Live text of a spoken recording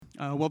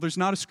Well, there's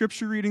not a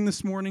scripture reading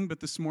this morning, but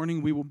this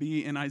morning we will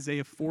be in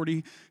Isaiah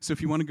 40. So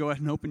if you want to go ahead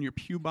and open your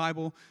pew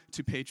Bible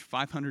to page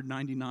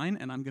 599,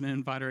 and I'm going to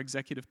invite our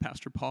executive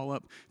pastor Paul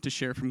up to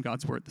share from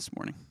God's word this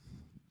morning.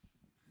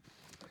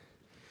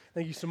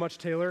 Thank you so much,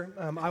 Taylor.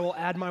 I will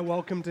add my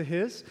welcome to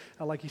his.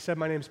 Like he said,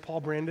 my name is Paul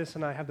Brandis,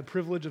 and I have the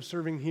privilege of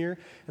serving here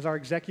as our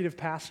executive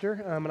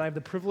pastor, and I have the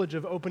privilege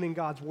of opening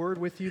God's Word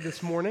with you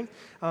this morning.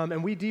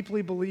 And we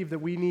deeply believe that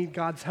we need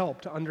God's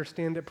help to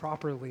understand it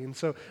properly. And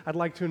so I'd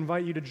like to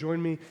invite you to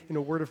join me in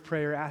a word of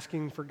prayer,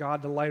 asking for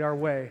God to light our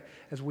way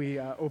as we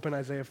open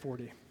Isaiah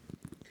 40.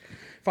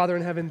 Father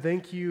in heaven,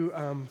 thank you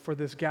for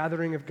this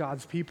gathering of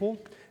God's people.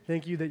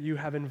 Thank you that you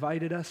have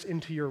invited us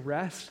into your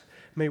rest.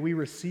 May we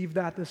receive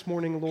that this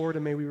morning, Lord,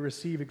 and may we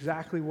receive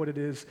exactly what it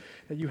is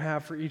that you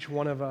have for each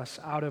one of us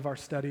out of our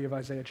study of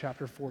Isaiah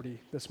chapter 40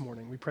 this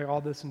morning. We pray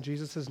all this in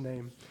Jesus'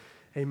 name.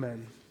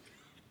 Amen.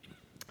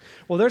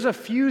 Well, there's a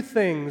few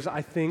things,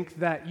 I think,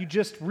 that you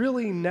just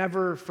really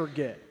never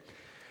forget.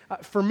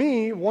 For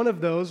me, one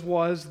of those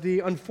was the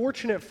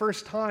unfortunate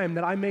first time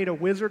that I made a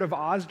Wizard of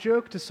Oz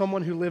joke to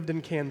someone who lived in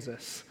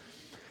Kansas.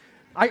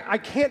 I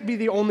can't be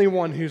the only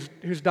one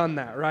who's done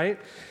that, right?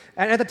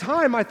 And at the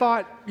time, I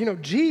thought,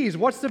 geez,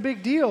 what's the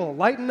big deal?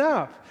 Lighten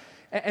up.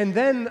 And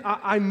then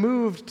I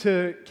moved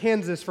to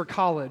Kansas for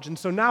college, and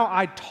so now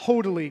I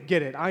totally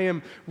get it. I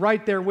am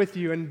right there with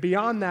you, and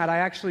beyond that, I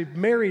actually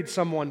married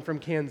someone from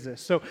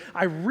Kansas, so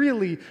I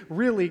really,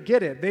 really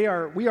get it.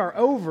 We are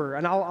over,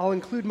 and I'll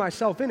include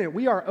myself in it,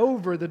 we are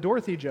over the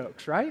Dorothy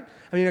jokes, right?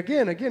 I mean,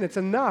 again, it's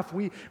enough.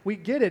 We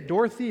get it.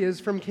 Dorothy is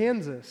from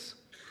Kansas.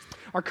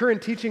 Our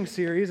current teaching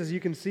series, as you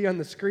can see on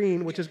the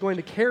screen, which is going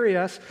to carry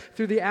us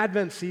through the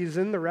Advent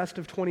season, the rest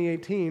of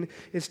 2018,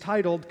 is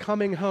titled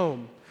Coming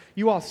Home.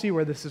 You all see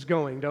where this is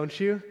going, don't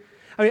you?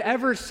 I mean,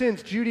 ever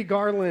since Judy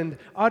Garland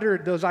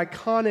uttered those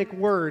iconic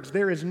words,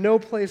 there is no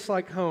place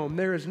like home,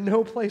 there is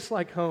no place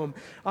like home,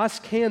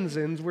 us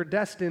Kansans were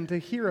destined to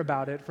hear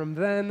about it from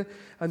then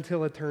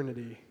until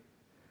eternity.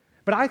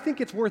 But I think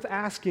it's worth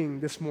asking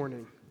this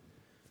morning,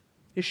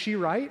 is she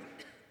right?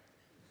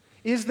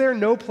 Is there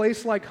no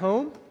place like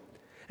home?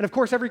 And of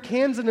course, every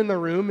Kansan in the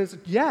room is,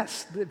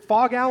 yes, the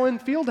Fog Allen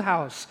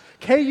Fieldhouse.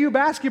 KU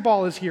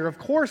basketball is here. Of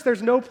course,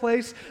 there's no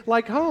place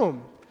like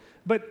home.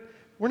 But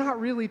we're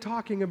not really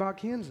talking about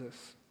Kansas.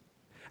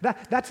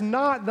 That's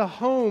not the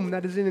home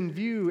that is in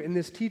view in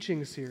this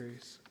teaching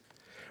series.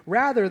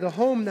 Rather, the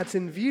home that's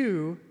in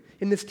view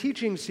in this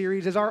teaching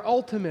series is our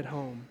ultimate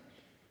home.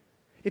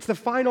 It's the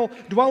final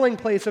dwelling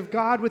place of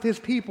God with his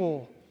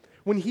people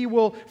when he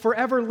will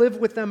forever live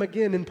with them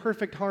again in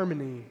perfect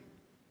harmony.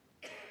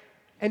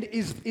 And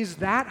is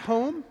that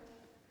home?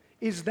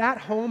 Is that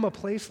home a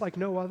place like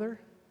no other?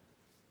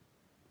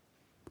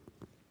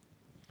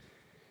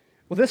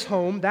 Well,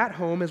 that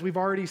home, as we've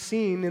already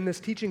seen in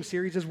this teaching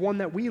series, is one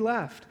that we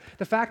left.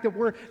 The fact that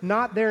we're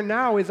not there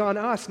now is on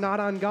us, not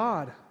on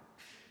God.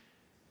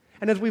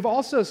 And as we've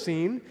also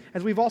seen,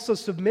 as we've also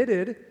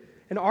submitted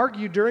and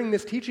argued during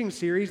this teaching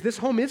series, this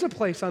home is a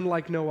place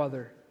unlike no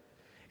other.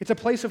 It's a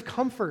place of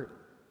comfort.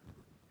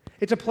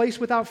 It's a place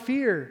without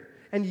fear.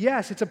 And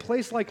yes, it's a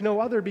place like no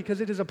other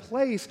because it is a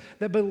place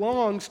that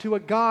belongs to a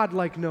God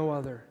like no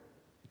other.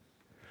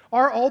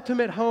 Our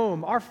ultimate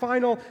home, our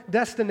final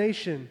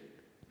destination,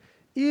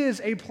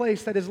 is a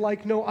place that is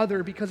like no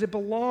other because it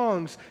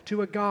belongs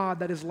to a God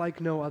that is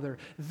like no other.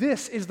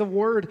 This is the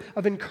word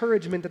of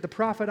encouragement that the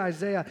prophet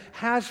Isaiah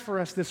has for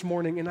us this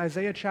morning in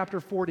Isaiah chapter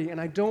 40, and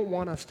I don't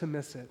want us to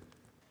miss it.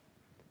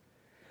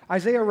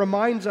 Isaiah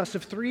reminds us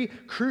of three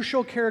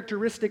crucial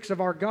characteristics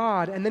of our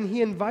God, and then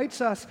he invites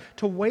us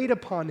to wait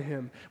upon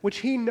him, which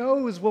he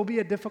knows will be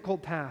a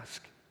difficult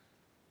task.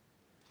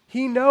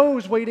 He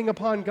knows waiting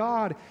upon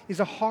God is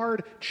a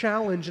hard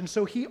challenge, and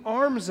so he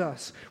arms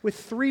us with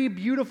three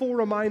beautiful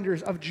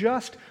reminders of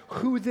just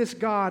who this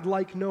God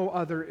like no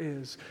other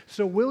is.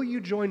 So will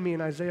you join me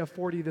in Isaiah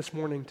 40 this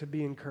morning to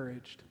be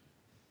encouraged?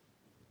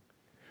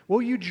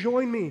 Will you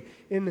join me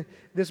in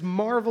this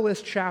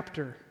marvelous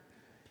chapter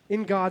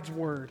in God's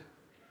Word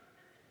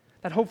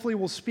that hopefully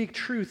will speak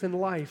truth and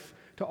life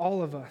to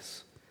all of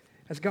us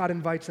as God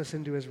invites us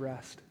into his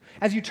rest?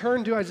 As you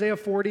turn to Isaiah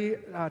 40,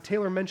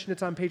 Taylor mentioned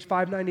it's on page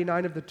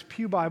 599 of the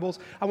Pew Bibles.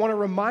 I want to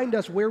remind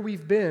us where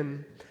we've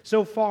been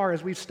so far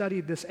as we've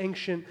studied this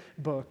ancient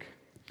book.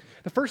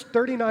 The first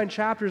 39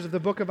 chapters of the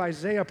book of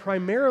Isaiah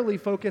primarily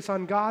focus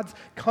on God's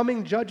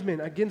coming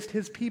judgment against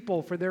his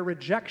people for their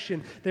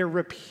rejection, their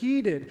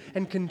repeated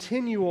and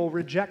continual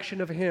rejection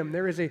of him.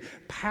 There is a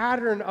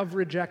pattern of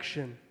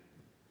rejection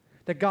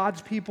that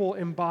God's people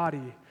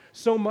embody,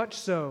 so much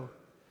so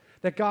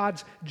that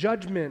God's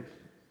judgment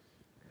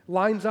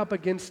lines up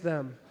against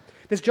them.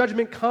 This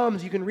judgment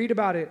comes, you can read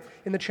about it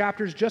in the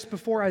chapters just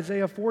before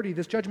Isaiah 40.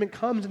 This judgment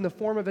comes in the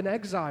form of an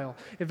exile.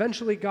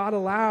 Eventually, God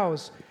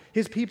allows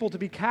his people to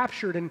be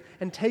captured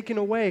and taken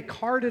away,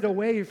 carted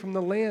away from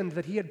the land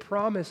that he had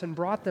promised and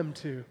brought them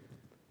to.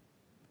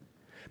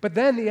 But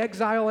then the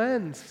exile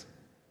ends.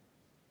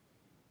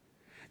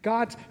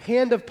 God's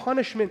hand of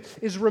punishment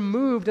is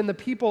removed and the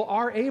people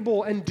are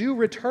able and do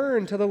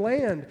return to the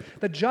land.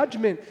 The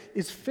judgment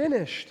is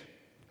finished.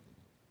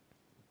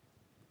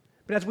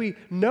 But as we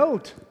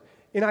note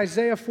in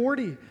Isaiah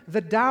 40,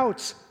 the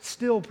doubts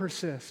still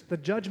persist. The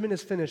judgment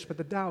is finished, but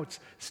the doubts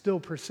still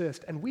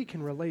persist. And we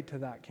can relate to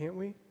that, can't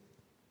we?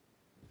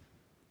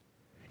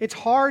 It's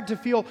hard to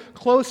feel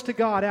close to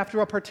God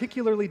after a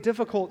particularly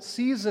difficult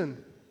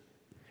season.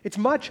 It's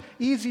much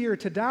easier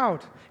to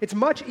doubt. It's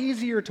much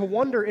easier to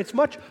wonder. It's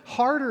much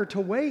harder to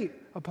wait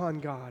upon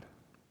God.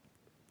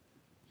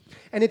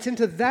 And it's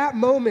into that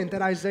moment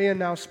that Isaiah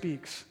now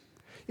speaks.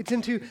 It's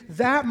into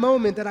that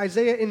moment that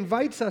Isaiah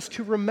invites us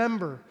to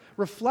remember,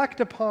 reflect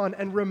upon,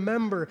 and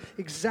remember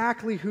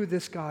exactly who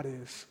this God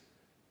is.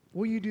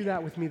 Will you do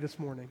that with me this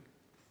morning?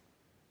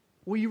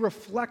 Will you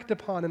reflect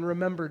upon and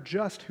remember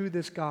just who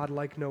this God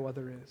like no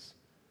other is?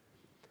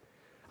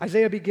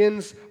 Isaiah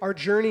begins our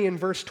journey in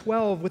verse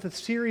 12 with a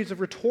series of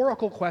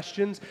rhetorical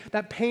questions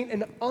that paint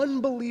an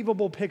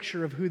unbelievable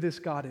picture of who this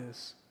God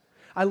is.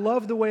 I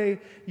love the way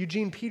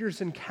Eugene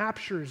Peterson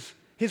captures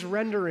his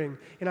rendering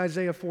in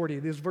Isaiah 40.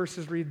 These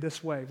verses read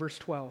this way, verse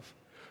 12.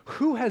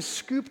 Who has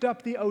scooped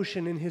up the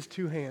ocean in his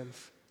two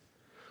hands?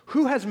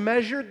 Who has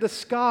measured the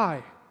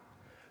sky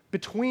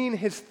between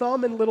his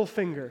thumb and little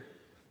finger?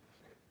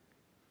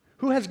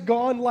 Who has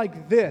gone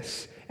like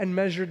this and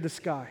measured the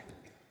sky?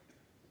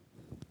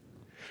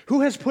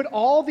 Who has put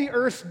all the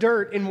earth's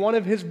dirt in one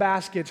of his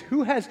baskets?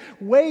 Who has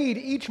weighed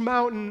each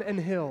mountain and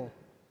hill?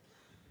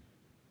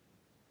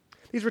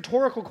 These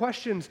rhetorical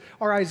questions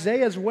are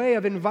Isaiah's way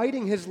of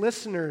inviting his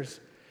listeners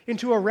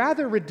into a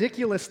rather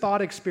ridiculous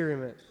thought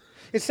experiment.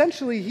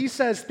 Essentially, he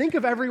says, think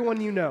of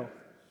everyone you know.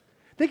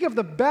 Think of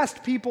the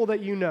best people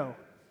that you know.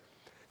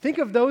 Think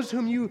of those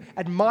whom you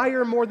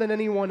admire more than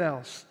anyone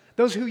else.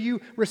 Those who you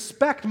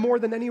respect more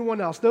than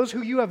anyone else, those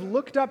who you have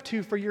looked up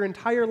to for your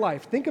entire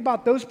life. Think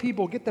about those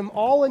people, get them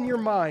all in your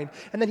mind,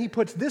 and then he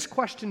puts this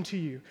question to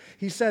you.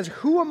 He says,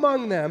 who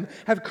among them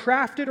have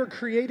crafted or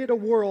created a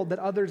world that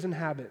others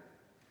inhabit?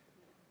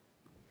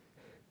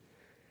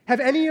 Have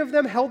any of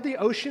them held the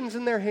oceans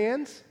in their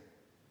hands?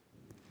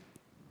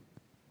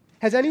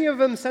 Has any of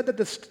them said that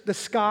the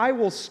sky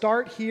will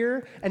start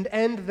here and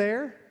end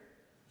there?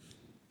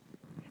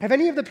 Have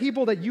any of the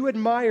people that you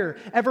admire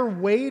ever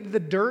weighed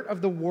the dirt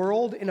of the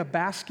world in a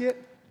basket?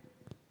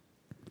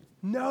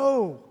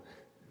 No.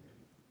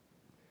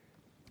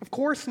 Of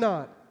course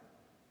not.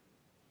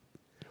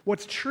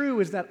 What's true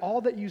is that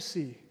all that you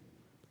see,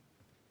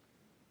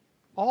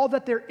 all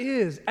that there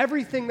is,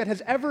 everything that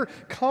has ever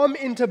come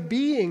into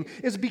being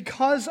is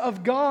because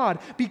of God,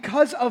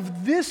 because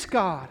of this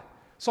God.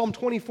 Psalm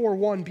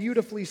 24:1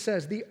 beautifully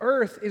says, the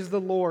earth is the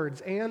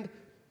Lord's and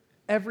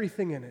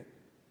everything in it.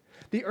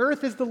 The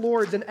earth is the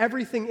Lord's and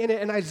everything in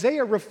it. And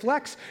Isaiah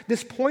reflects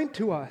this point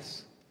to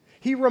us.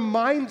 He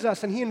reminds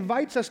us and he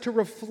invites us to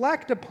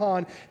reflect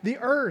upon the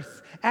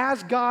earth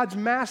as God's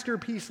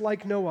masterpiece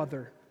like no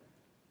other.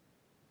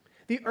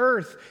 The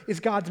earth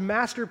is God's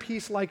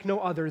masterpiece like no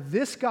other.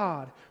 This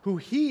God, who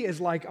he is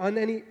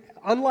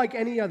unlike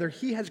any other,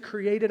 he has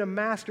created a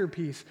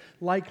masterpiece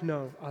like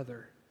no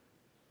other.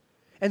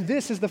 And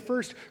this is the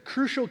first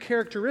crucial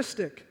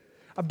characteristic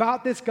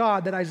about this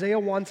God that Isaiah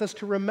wants us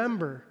to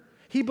remember.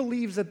 He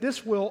believes that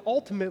this will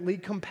ultimately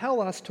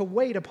compel us to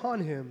wait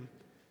upon him.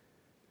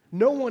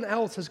 No one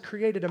else has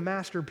created a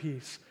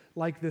masterpiece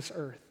like this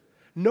earth.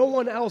 No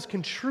one else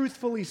can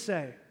truthfully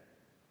say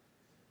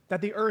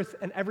that the earth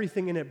and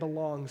everything in it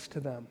belongs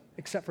to them,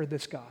 except for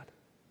this God.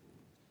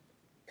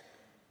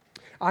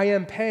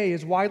 I.M. Pei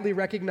is widely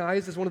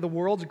recognized as one of the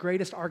world's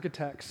greatest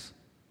architects.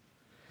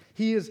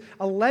 He is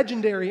a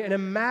legendary and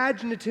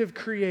imaginative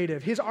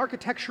creative. His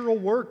architectural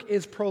work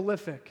is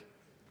prolific.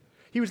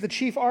 He was the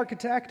chief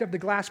architect of the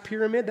glass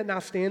pyramid that now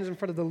stands in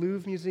front of the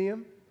Louvre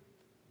Museum.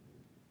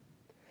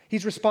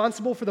 He's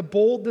responsible for the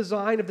bold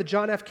design of the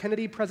John F.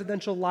 Kennedy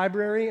Presidential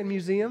Library and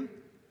Museum.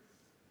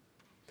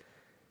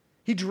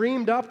 He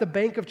dreamed up the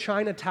Bank of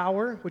China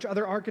Tower, which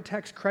other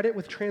architects credit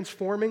with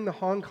transforming the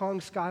Hong Kong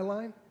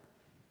skyline.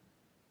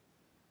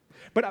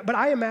 But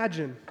I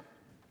imagine,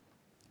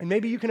 and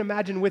maybe you can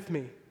imagine with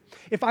me,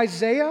 if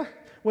Isaiah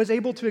was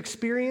able to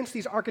experience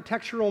these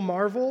architectural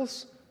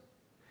marvels,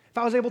 if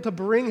I was able to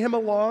bring him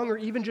along or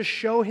even just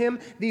show him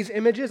these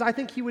images, I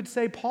think he would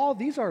say, Paul,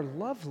 these are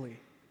lovely.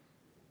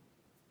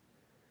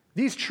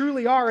 These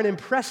truly are an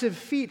impressive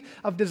feat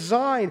of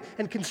design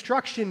and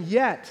construction,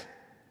 yet,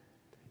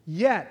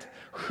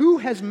 who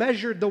has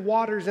measured the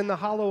waters in the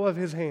hollow of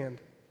his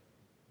hand?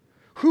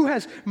 Who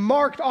has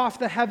marked off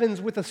the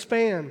heavens with a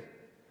span?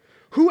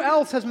 Who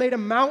else has made a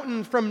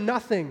mountain from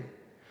nothing?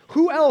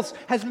 Who else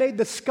has made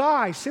the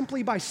sky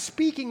simply by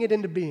speaking it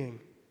into being?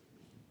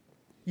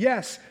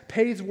 Yes,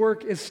 Pei's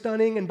work is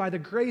stunning, and by the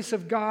grace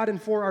of God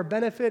and for our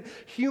benefit,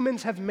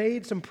 humans have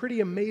made some pretty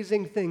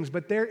amazing things,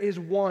 but there is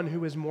one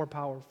who is more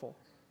powerful.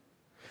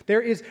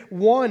 There is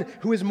one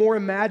who is more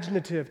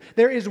imaginative.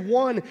 There is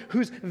one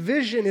whose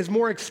vision is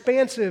more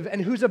expansive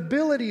and whose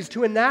abilities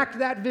to enact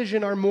that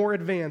vision are more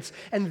advanced.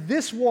 And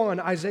this one,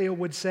 Isaiah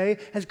would say,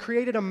 has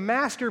created a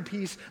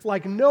masterpiece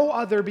like no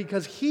other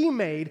because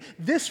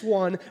this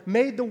one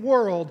made the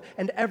world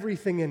and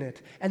everything in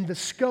it. And the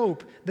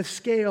scope, the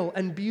scale,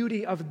 and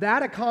beauty of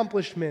that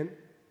accomplishment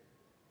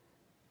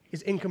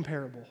is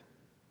incomparable.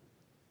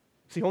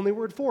 It's the only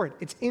word for it.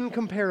 It's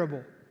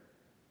incomparable.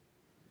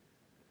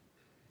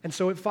 And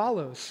so it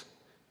follows.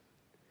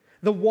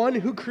 The one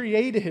who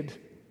created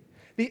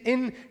the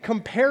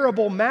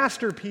incomparable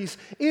masterpiece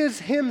is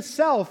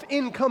himself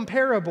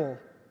incomparable. And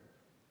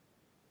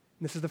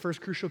this is the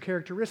first crucial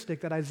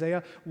characteristic that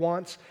Isaiah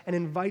wants and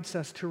invites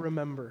us to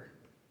remember.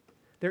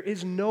 There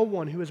is no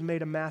one who has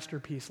made a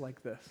masterpiece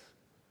like this.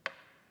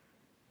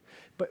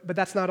 But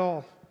that's not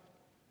all.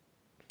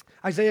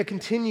 Isaiah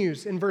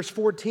continues in verse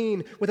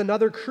 14 with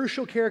another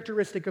crucial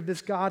characteristic of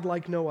this God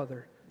like no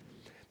other.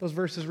 Those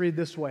verses read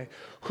this way: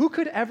 who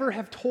could ever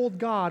have told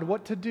God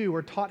what to do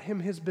or taught him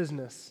his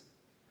business?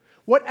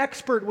 What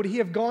expert would he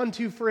have gone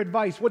to for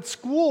advice? What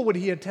school would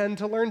he attend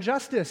to learn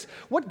justice?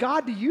 What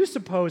God do you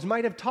suppose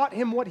might have taught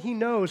him what he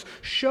knows,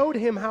 showed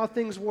him how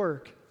things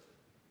work?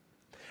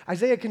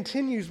 Isaiah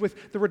continues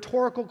with the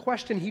rhetorical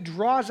question. He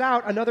draws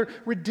out another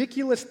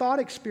ridiculous thought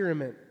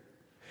experiment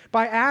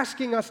by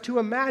asking us to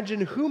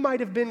imagine who might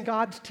have been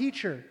God's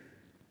teacher.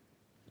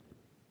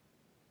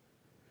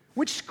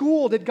 Which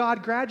school did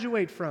God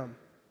graduate from?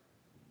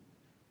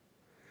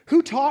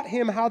 Who taught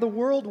him how the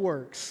world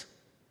works?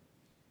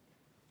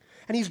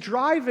 And he's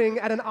driving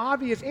at an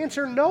obvious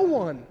answer: no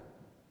one.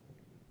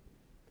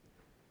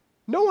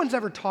 No one's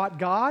ever taught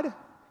God.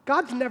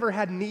 God's never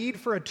had need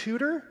for a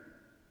tutor.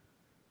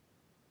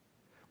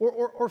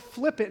 Or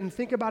flip it and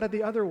think about it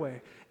the other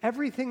way.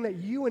 Everything that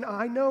you and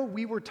I know,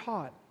 we were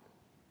taught.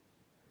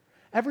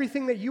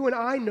 Everything that you and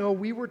I know,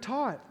 we were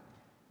taught.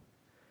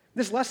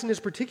 This lesson is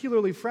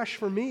particularly fresh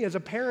for me as a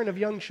parent of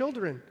young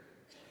children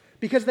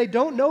because they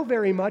don't know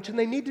very much and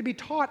they need to be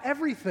taught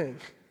everything.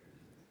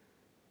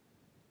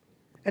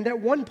 And at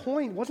one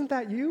point, wasn't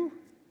that you?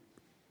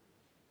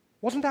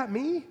 Wasn't that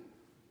me?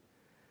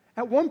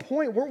 At one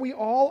point, weren't we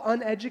all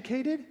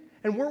uneducated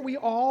and weren't we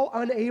all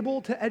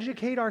unable to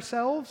educate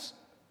ourselves?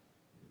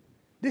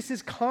 This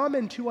is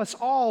common to us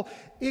all,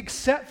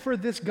 except for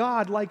this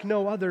God like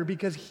no other,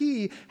 because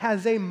he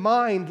has a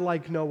mind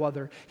like no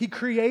other. He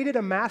created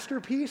a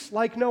masterpiece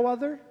like no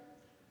other,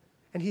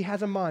 and he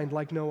has a mind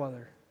like no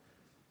other.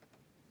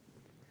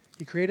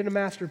 He created a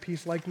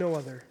masterpiece like no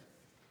other,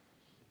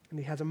 and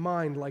he has a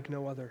mind like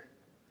no other.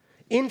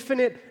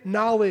 Infinite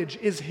knowledge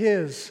is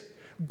his.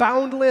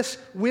 Boundless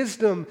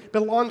wisdom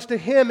belongs to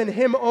him and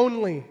him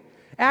only.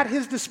 At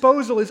his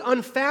disposal is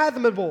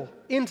unfathomable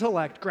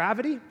intellect.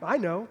 Gravity? I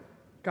know.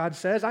 God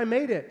says, I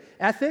made it.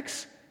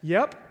 Ethics?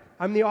 Yep,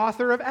 I'm the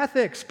author of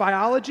ethics.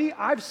 Biology?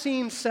 I've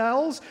seen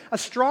cells.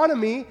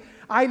 Astronomy?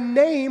 I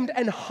named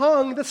and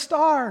hung the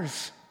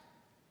stars.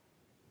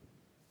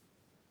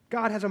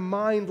 God has a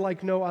mind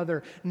like no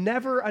other.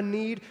 Never a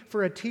need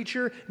for a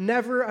teacher,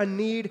 never a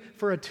need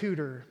for a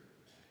tutor.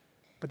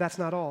 But that's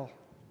not all.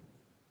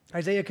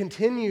 Isaiah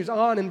continues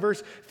on in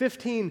verse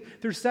 15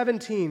 through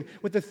 17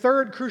 with the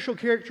third crucial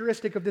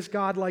characteristic of this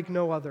God like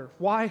no other.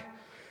 Why?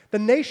 The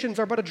nations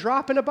are but a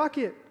drop in a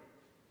bucket,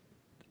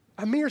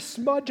 a mere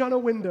smudge on a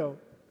window.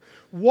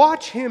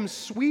 Watch him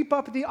sweep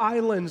up the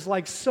islands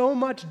like so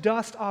much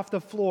dust off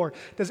the floor.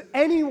 Does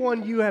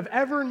anyone you have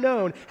ever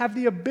known have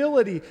the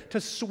ability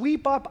to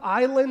sweep up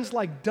islands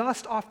like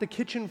dust off the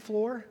kitchen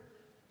floor?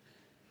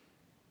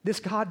 This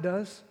God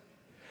does.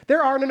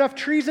 There aren't enough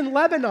trees in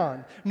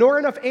Lebanon, nor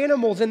enough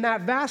animals in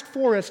that vast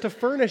forest to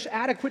furnish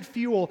adequate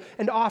fuel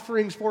and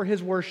offerings for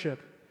his worship.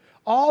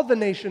 All the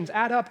nations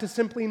add up to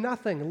simply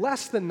nothing.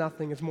 Less than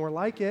nothing is more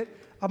like it,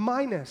 a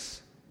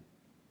minus.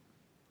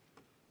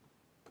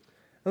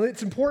 Now,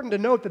 it's important to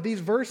note that these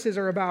verses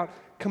are about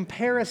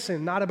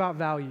comparison, not about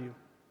value.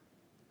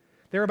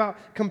 They're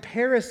about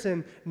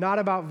comparison, not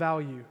about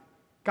value.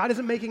 God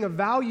isn't making a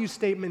value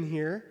statement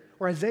here,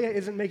 or Isaiah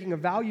isn't making a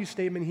value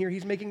statement here.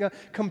 He's making a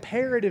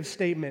comparative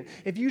statement.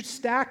 If you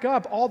stack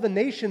up all the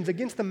nations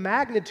against the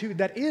magnitude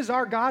that is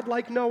our God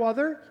like no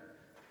other,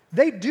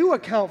 they do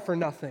account for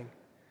nothing.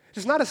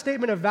 It's not a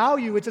statement of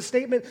value, it's a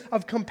statement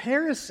of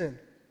comparison.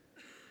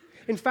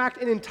 In fact,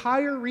 an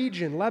entire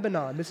region,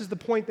 Lebanon, this is the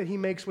point that he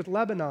makes with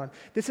Lebanon.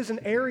 This is an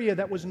area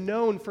that was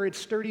known for its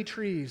sturdy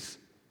trees.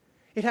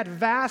 It had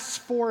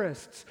vast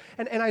forests.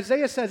 And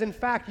Isaiah says, in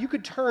fact, you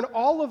could turn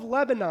all of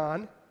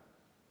Lebanon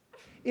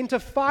into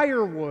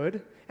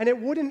firewood, and it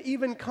wouldn't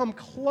even come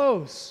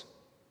close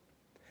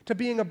to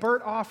being a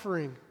burnt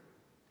offering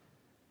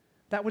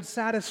that would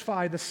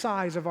satisfy the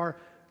size of our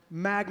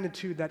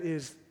magnitude that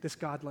is this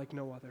God like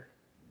no other.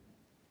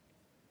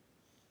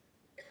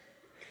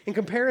 In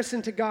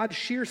comparison to God's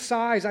sheer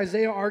size,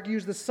 Isaiah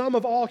argues the sum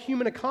of all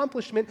human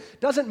accomplishment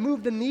doesn't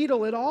move the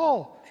needle at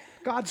all.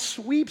 God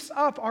sweeps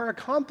up our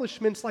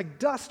accomplishments like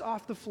dust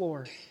off the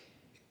floor.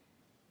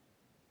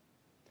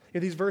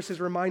 These verses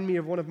remind me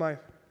of one of my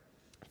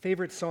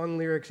favorite song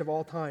lyrics of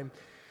all time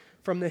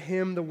from the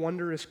hymn, The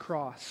Wondrous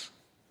Cross.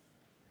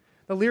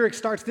 The lyric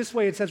starts this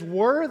way. It says,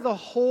 "Were the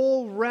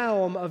whole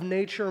realm of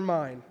nature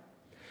mine."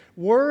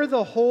 Were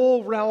the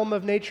whole realm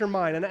of nature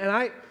mine. And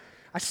I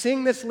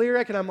sing this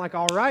lyric and I'm like,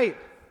 all right,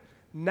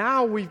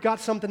 now we've got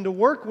something to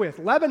work with.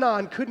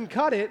 Lebanon couldn't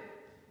cut it,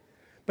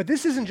 but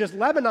this isn't just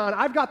Lebanon.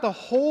 I've got the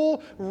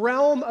whole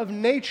realm of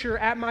nature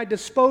at my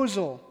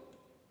disposal.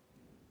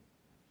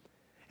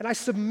 And I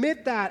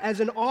submit that as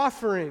an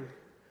offering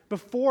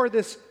before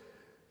this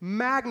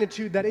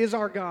magnitude that is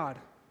our God.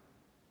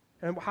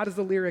 And how does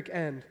the lyric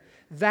end?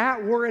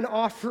 That were an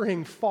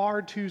offering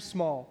far too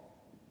small.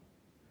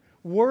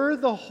 Were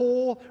the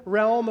whole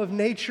realm of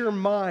nature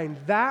mine,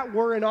 that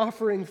were an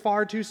offering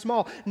far too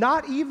small.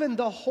 Not even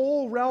the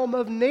whole realm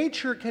of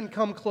nature can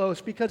come close,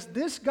 because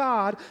this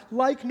God,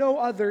 like no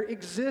other,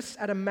 exists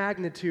at a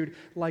magnitude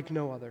like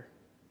no other.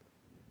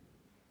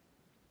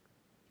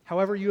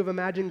 However you have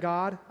imagined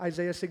God,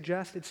 Isaiah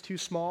suggests, it's too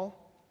small.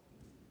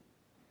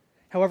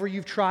 However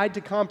you've tried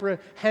to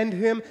comprehend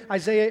him,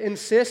 Isaiah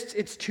insists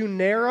it's too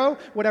narrow.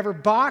 Whatever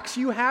box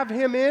you have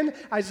him in,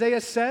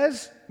 Isaiah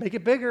says, make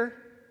it bigger.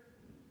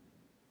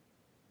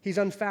 He's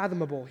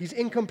unfathomable. He's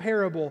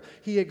incomparable.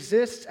 He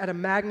exists at a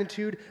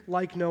magnitude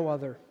like no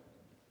other.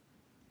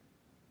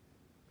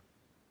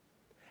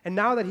 And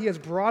now that he has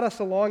brought us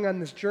along on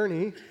this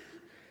journey,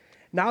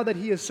 now that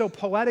he has so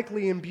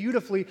poetically and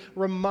beautifully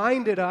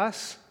reminded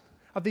us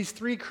of these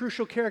three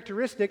crucial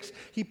characteristics,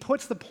 he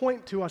puts the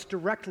point to us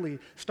directly,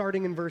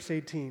 starting in verse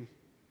 18.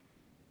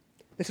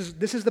 This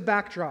is the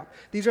backdrop.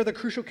 These are the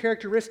crucial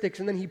characteristics,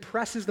 and then he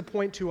presses the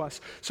point to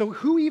us. So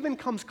who even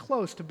comes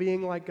close to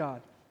being like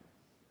God?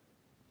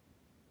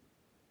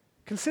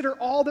 Consider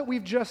all that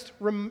we've just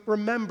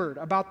remembered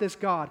about this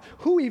God.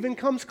 Who even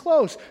comes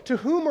close? To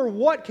whom or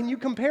what can you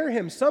compare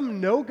him? Some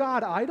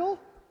no-God idol?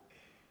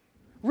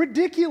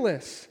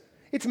 Ridiculous.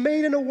 It's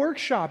made in a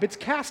workshop. It's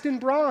cast in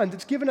bronze.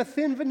 It's given a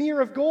thin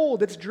veneer of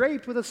gold. It's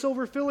draped with a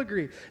silver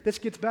filigree. This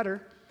gets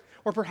better.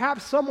 Or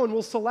perhaps someone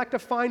will select a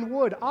fine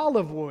wood,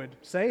 olive wood,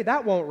 say,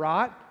 that won't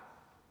rot.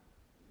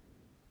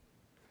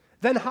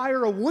 Then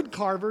hire a wood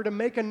carver to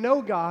make a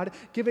no-God,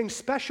 giving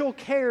special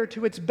care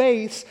to its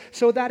base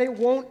so that it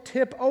won't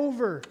tip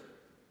over.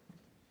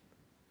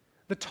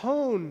 The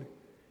tone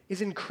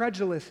is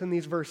incredulous in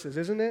these verses,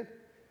 isn't it?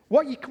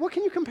 What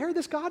can you compare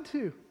this God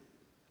to?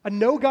 A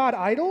no-God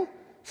idol?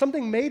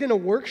 Something made in a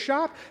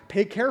workshop?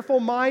 Pay careful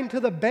mind to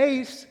the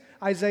base,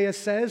 Isaiah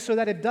says, so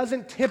that it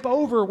doesn't tip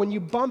over when you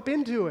bump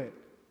into it.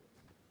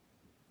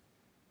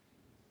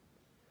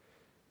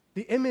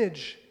 The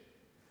image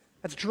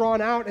that's drawn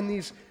out in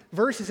these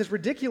verses is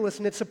ridiculous,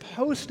 and it's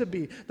supposed to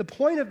be. The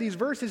point of these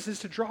verses is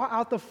to draw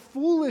out the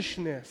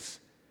foolishness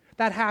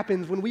that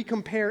happens when we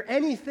compare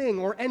anything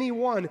or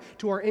anyone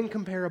to our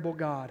incomparable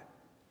God.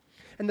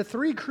 And the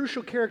three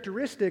crucial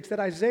characteristics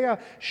that Isaiah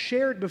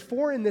shared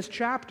before in this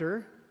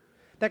chapter,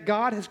 that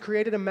God has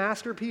created a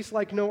masterpiece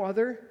like no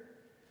other,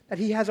 that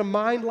he has a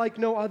mind like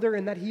no other,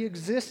 and that he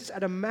exists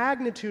at a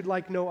magnitude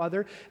like no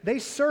other, they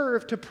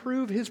serve to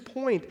prove his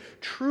point.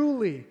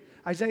 Truly,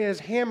 Isaiah is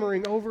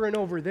hammering over and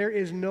over, there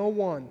is no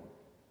one,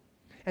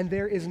 and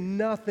there is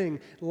nothing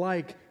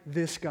like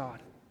this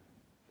God.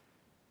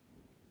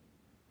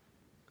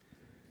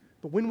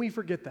 But when we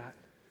forget that,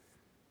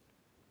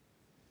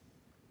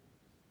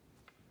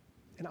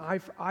 and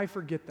I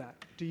forget that,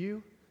 do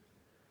you?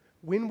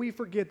 When we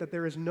forget that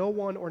there is no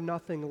one or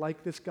nothing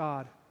like this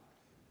God,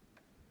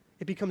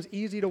 it becomes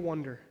easy to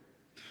wonder.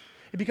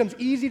 It becomes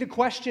easy to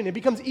question. It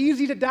becomes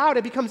easy to doubt.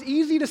 It becomes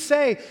easy to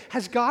say,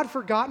 has God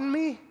forgotten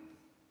me?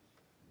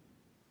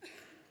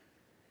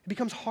 It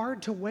becomes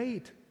hard to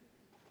wait.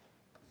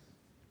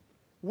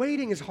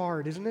 Waiting is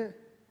hard, isn't it?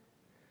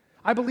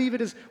 I believe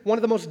it is one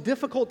of the most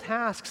difficult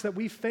tasks that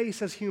we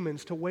face as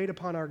humans, to wait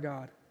upon our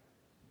God.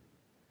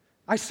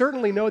 I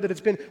certainly know that it's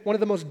been one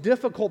of the most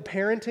difficult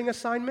parenting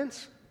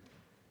assignments,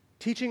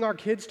 teaching our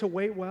kids to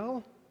wait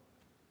well.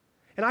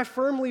 And I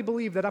firmly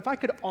believe that if I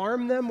could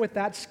arm them with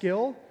that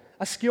skill,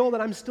 a skill that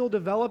I'm still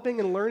developing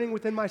and learning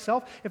within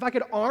myself, if I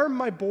could arm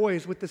my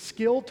boys with the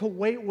skill to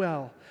wait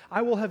well,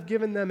 I will have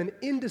given them an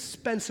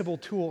indispensable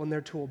tool in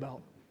their tool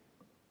belt.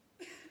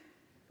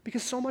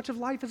 Because so much of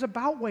life is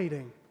about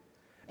waiting.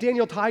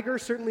 Daniel Tiger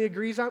certainly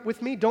agrees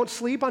with me. Don't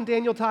sleep on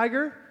Daniel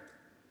Tiger.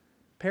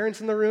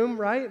 Parents in the room,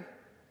 right?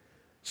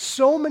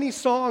 So many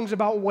songs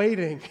about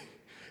waiting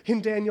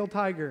in Daniel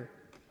Tiger.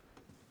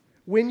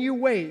 When you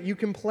wait, you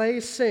can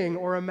play, sing,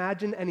 or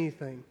imagine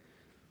anything,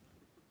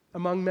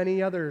 among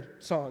many other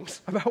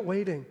songs about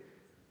waiting.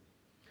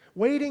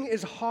 Waiting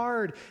is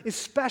hard,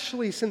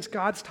 especially since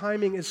God's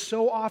timing is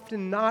so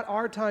often not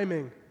our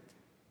timing.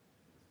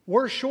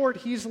 We're short,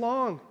 He's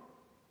long.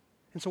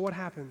 And so what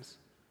happens?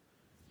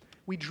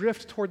 We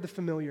drift toward the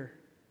familiar.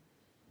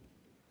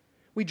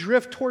 We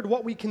drift toward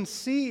what we can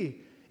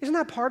see. Isn't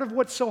that part of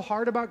what's so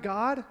hard about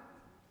God?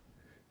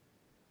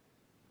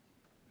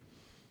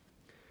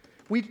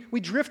 We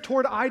drift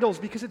toward idols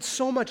because it's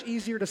so much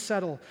easier to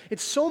settle.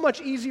 It's so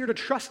much easier to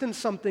trust in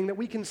something that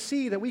we can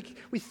see, that we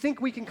think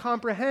we can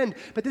comprehend.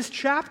 But this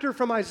chapter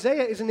from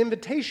Isaiah is an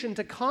invitation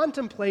to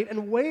contemplate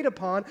and wait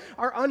upon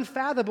our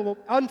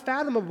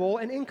unfathomable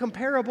and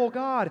incomparable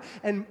God.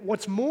 And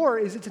what's more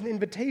is it's an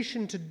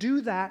invitation to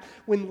do that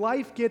when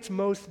life gets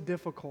most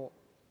difficult.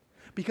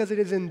 Because it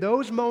is in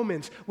those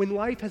moments when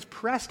life has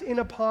pressed in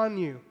upon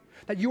you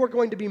that you are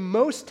going to be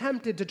most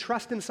tempted to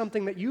trust in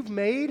something that you've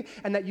made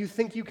and that you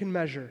think you can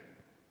measure.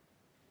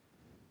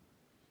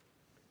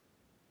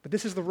 But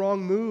this is the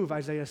wrong move,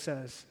 Isaiah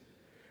says,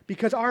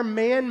 because our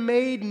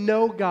man-made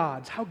no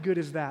gods, how good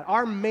is that?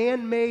 Our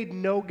man-made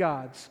no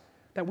gods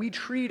that we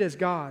treat as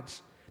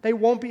gods, they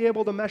won't be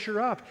able to measure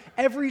up.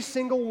 Every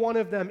single one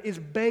of them is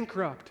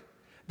bankrupt.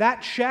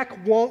 That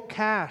check won't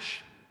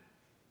cash.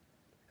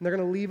 And they're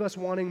going to leave us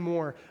wanting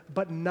more,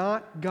 but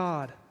not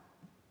God.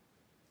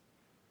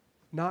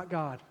 Not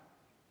God.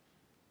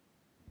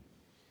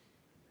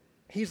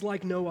 He's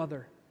like no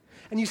other.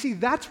 And you see,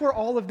 that's where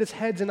all of this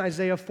heads in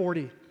Isaiah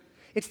 40.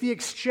 It's the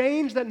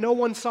exchange that no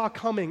one saw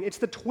coming. It's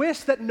the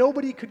twist that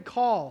nobody could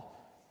call.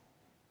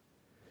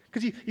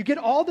 Because you get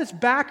all this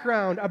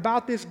background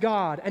about this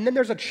God, and then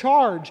there's a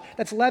charge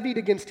that's levied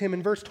against him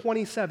in verse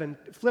 27.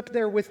 Flip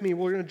there with me.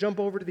 We're going to jump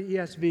over to the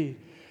ESV.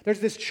 There's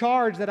this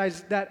charge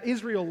that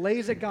Israel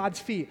lays at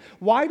God's feet.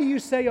 Why do you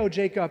say, O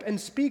Jacob, and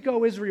speak,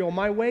 O Israel,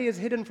 my way is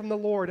hidden from the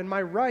Lord, and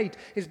my right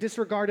is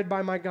disregarded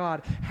by my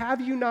God? Have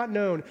you not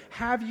known?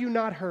 Have you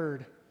not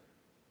heard?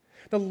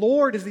 The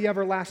Lord is the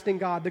everlasting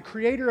God, the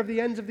creator of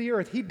the ends of the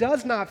earth. He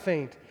does not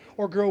faint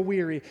or grow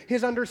weary.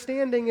 His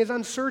understanding is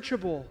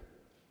unsearchable.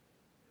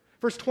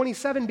 Verse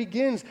 27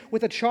 begins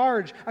with a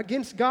charge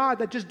against God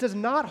that just does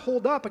not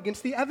hold up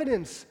against the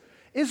evidence.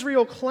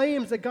 Israel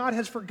claims that God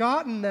has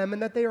forgotten them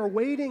and that they are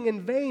waiting in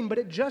vain, but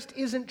it just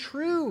isn't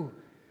true.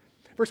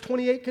 Verse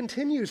 28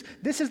 continues,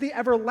 this is the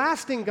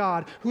everlasting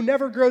God who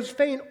never grows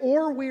faint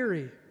or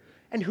weary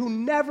and who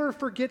never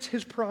forgets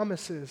his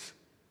promises.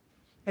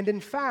 And in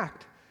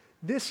fact,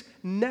 this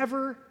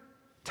never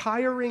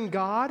tiring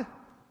God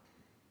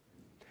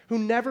who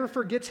never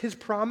forgets his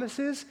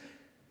promises,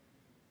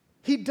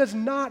 he does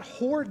not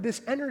hoard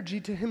this energy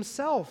to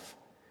himself.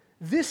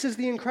 This is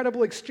the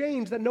incredible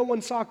exchange that no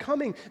one saw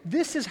coming.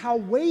 This is how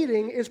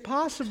waiting is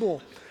possible.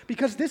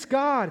 Because this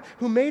God,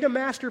 who made a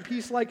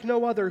masterpiece like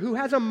no other, who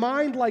has a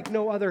mind like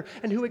no other,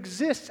 and who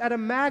exists at a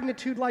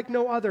magnitude like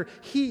no other,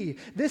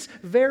 this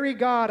very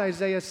God,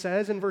 Isaiah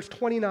says in verse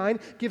 29,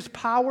 gives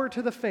power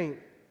to the faint.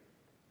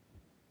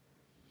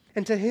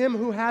 And to him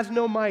who has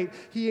no might,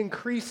 he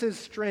increases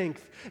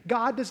strength.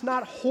 God does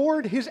not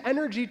hoard his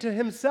energy to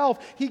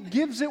himself. He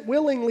gives it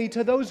willingly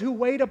to those who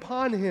wait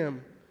upon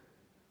him.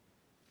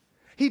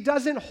 He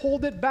doesn't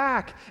hold it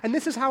back. And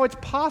this is how it's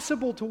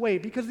possible to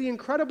wait, because the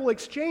incredible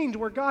exchange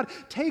where God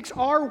takes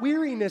our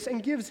weariness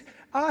and gives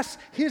us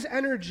his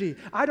energy.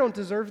 I don't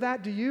deserve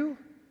that, do you?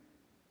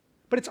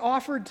 But it's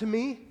offered to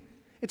me.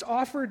 It's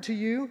offered to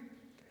you.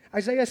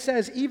 Isaiah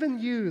says, even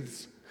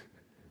youths,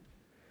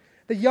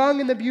 the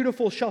young and the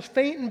beautiful shall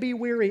faint and be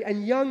weary,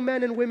 and young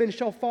men and women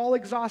shall fall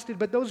exhausted.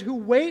 But those who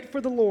wait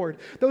for the Lord,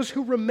 those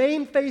who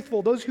remain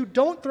faithful, those who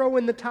don't throw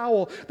in the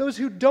towel, those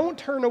who don't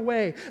turn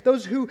away,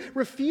 those who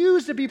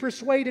refuse to be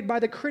persuaded by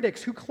the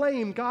critics who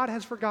claim God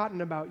has forgotten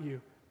about you.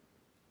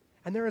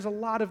 And there is a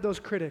lot of those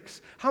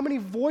critics. How many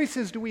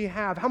voices do we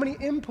have? How many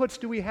inputs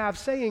do we have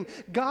saying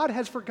God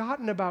has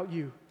forgotten about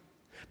you?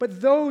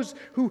 But those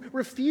who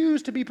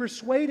refuse to be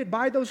persuaded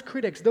by those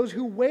critics, those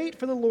who wait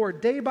for the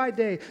Lord day by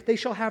day, they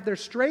shall have their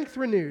strength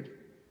renewed.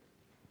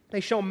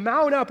 They shall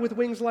mount up with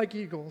wings like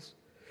eagles.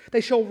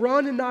 They shall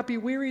run and not be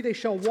weary. They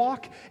shall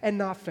walk and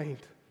not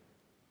faint.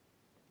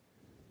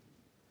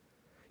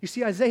 You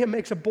see, Isaiah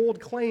makes a bold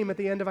claim at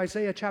the end of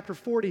Isaiah chapter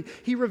 40.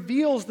 He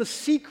reveals the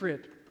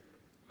secret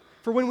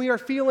for when we are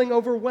feeling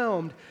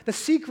overwhelmed, the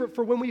secret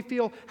for when we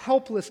feel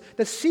helpless,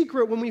 the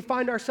secret when we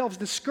find ourselves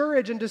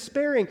discouraged and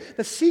despairing,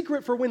 the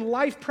secret for when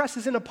life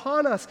presses in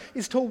upon us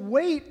is to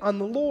wait on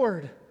the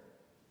Lord.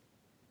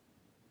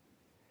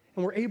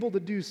 And we're able to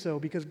do so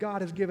because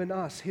God has given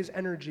us his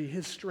energy,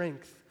 his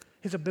strength,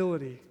 his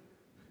ability.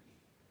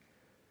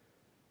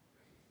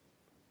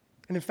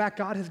 And in fact,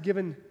 God has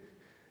given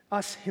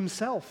us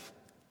himself.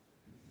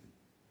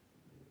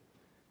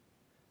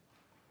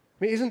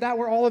 I mean, isn't that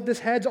where all of this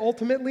heads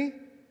ultimately?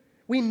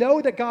 We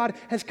know that God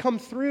has come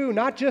through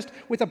not just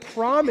with a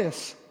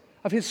promise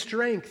of his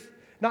strength,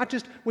 not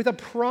just with a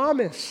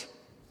promise,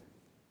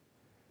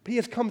 but he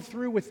has come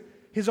through with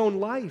his own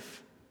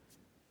life.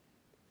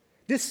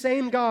 This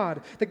same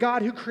God, the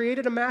God who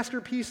created a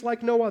masterpiece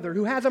like no other,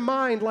 who has a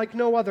mind like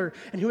no other,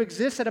 and who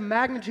exists at a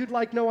magnitude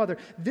like no other,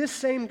 this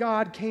same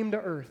God came to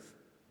earth.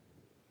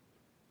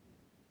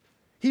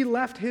 He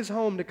left his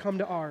home to come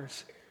to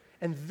ours,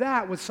 and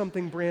that was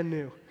something brand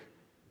new.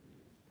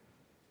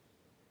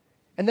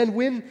 And then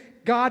when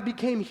God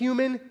became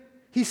human,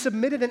 he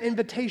submitted an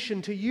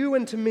invitation to you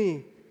and to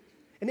me.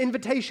 An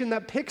invitation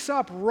that picks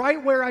up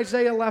right where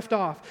Isaiah left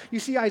off. You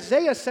see,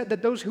 Isaiah said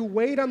that those who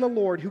wait on the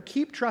Lord, who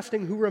keep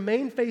trusting, who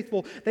remain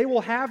faithful, they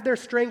will have their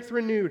strength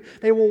renewed.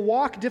 They will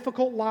walk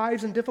difficult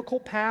lives and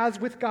difficult paths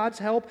with God's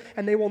help,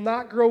 and they will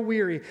not grow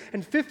weary.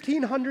 And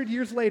 1,500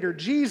 years later,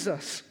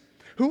 Jesus,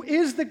 who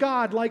is the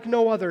God like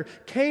no other,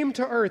 came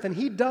to earth, and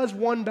he does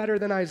one better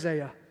than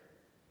Isaiah.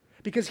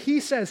 Because he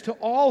says to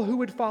all who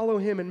would follow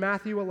him in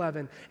Matthew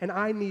 11, and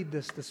I need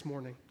this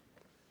morning.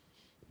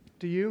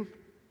 Do you?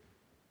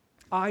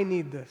 I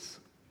need this.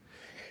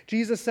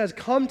 Jesus says,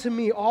 come to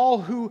me, all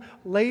who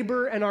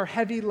labor and are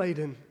heavy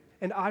laden,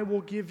 and I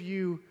will give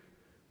you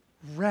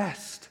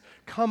rest.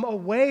 Come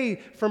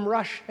away from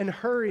rush and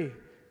hurry.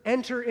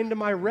 Enter into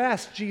my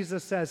rest,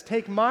 Jesus says.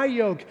 Take my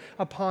yoke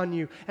upon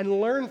you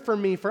and learn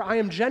from me, for I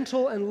am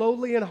gentle and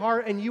lowly in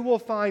heart, and you will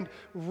find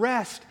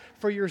rest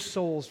for your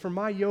souls. For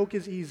my yoke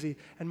is easy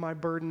and my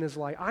burden is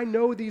light. I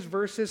know these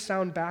verses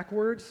sound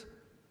backwards.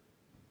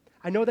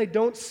 I know they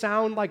don't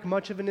sound like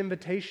much of an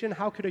invitation.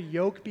 How could a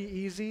yoke be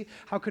easy?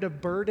 How could a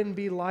burden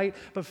be light?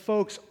 But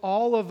folks,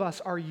 all of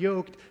us are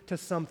yoked to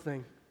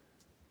something.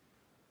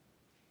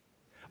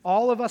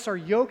 All of us are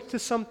yoked to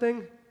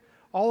something.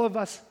 All of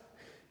us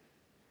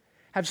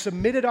have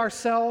submitted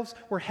ourselves.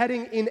 We're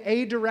heading in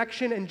a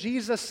direction, and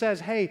Jesus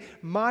says, hey,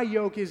 my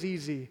yoke is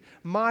easy.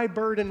 My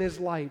burden is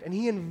light. And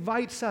he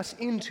invites us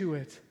into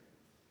it,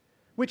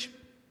 which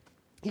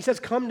he says,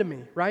 come to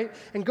me, right?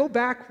 And go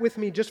back with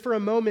me just for a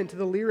moment to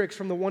the lyrics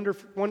from the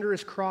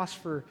Wondrous Cross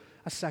for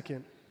a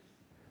second,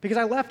 because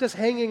I left us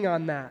hanging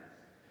on that.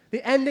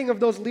 The ending of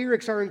those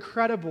lyrics are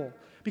incredible,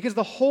 because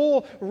the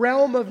whole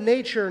realm of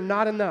nature,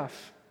 not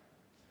enough.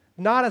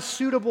 Not a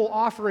suitable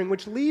offering,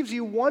 which leaves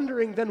you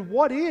wondering, then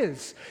what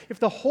is? If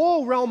the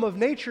whole realm of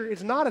nature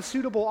is not a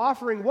suitable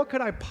offering, what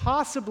could I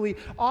possibly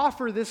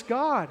offer this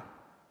God?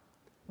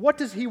 What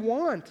does he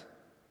want?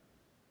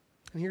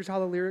 And here's how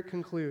the lyric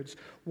concludes.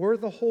 Were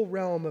the whole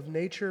realm of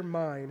nature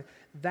mine,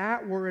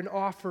 that were an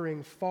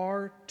offering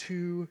far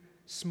too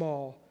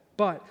small.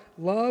 But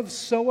love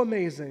so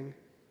amazing,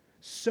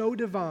 so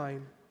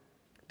divine,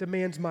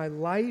 demands my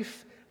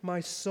life, my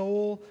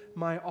soul,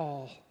 my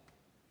all.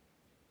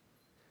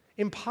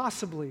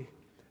 Impossibly,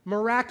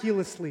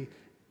 miraculously,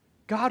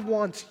 God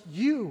wants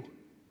you.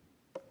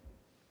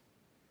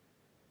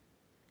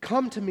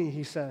 Come to me,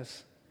 he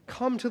says.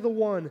 Come to the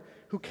one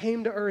who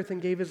came to earth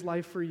and gave his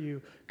life for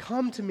you.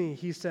 Come to me,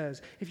 he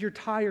says. If you're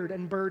tired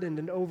and burdened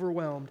and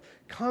overwhelmed,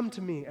 come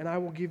to me and I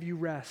will give you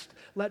rest.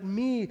 Let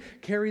me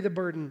carry the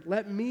burden.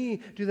 Let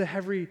me do the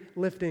heavy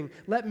lifting.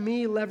 Let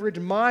me leverage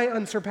my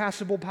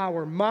unsurpassable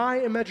power, my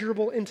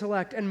immeasurable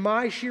intellect, and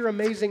my sheer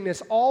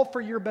amazingness, all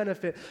for your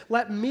benefit.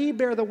 Let me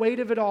bear the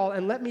weight of it all,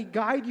 and let me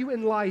guide you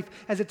in life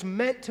as it's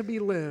meant to be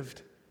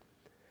lived.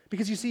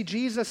 Because you see,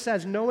 Jesus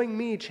says, knowing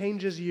me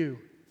changes you.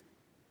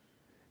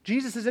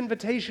 Jesus'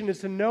 invitation is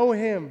to know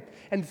him,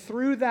 and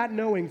through that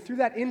knowing, through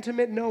that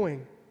intimate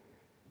knowing,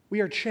 we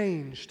are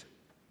changed.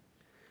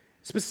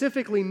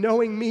 Specifically,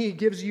 knowing me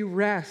gives you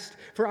rest,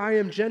 for I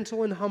am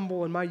gentle and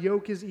humble, and my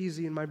yoke is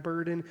easy, and my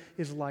burden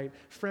is light.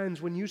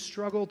 Friends, when you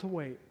struggle to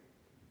wait,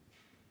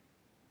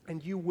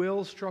 and you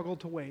will struggle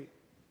to wait,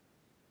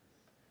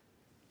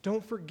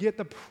 don't forget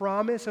the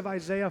promise of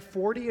Isaiah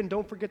 40, and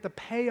don't forget the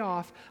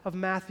payoff of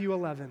Matthew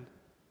 11.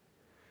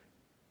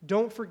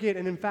 Don't forget,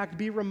 and in fact,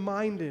 be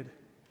reminded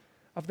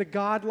of the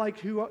God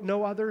like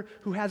no other,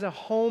 who has a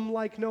home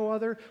like no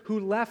other,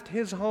 who left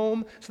his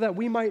home so that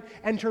we might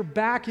enter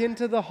back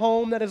into the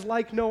home that is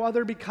like no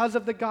other because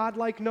of the God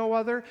like no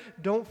other.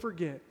 Don't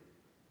forget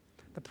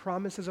the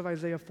promises of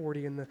Isaiah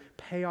 40 and the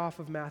payoff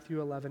of Matthew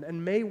 11.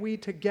 And may we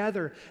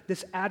together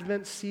this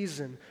Advent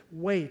season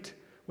wait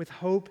with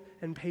hope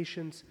and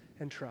patience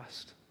and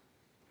trust.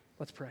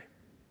 Let's pray.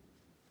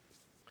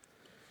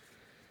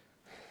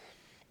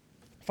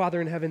 Father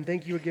in heaven,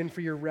 thank you again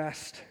for your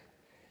rest.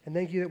 And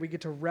thank you that we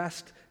get to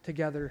rest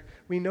together.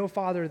 We know,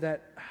 Father,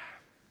 that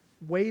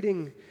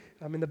waiting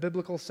in the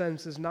biblical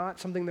sense is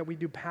not something that we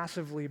do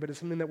passively, but it's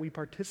something that we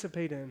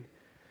participate in. And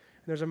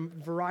there's a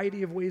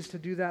variety of ways to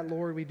do that,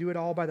 Lord. We do it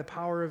all by the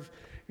power of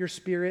your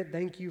Spirit.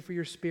 Thank you for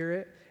your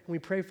Spirit. And we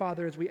pray,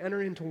 Father, as we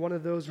enter into one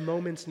of those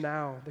moments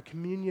now, the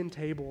communion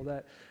table,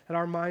 that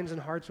our minds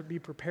and hearts would be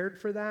prepared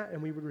for that,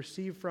 and we would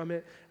receive from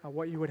it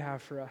what you would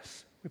have for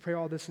us. We pray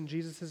all this in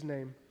Jesus'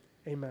 name.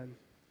 Amen.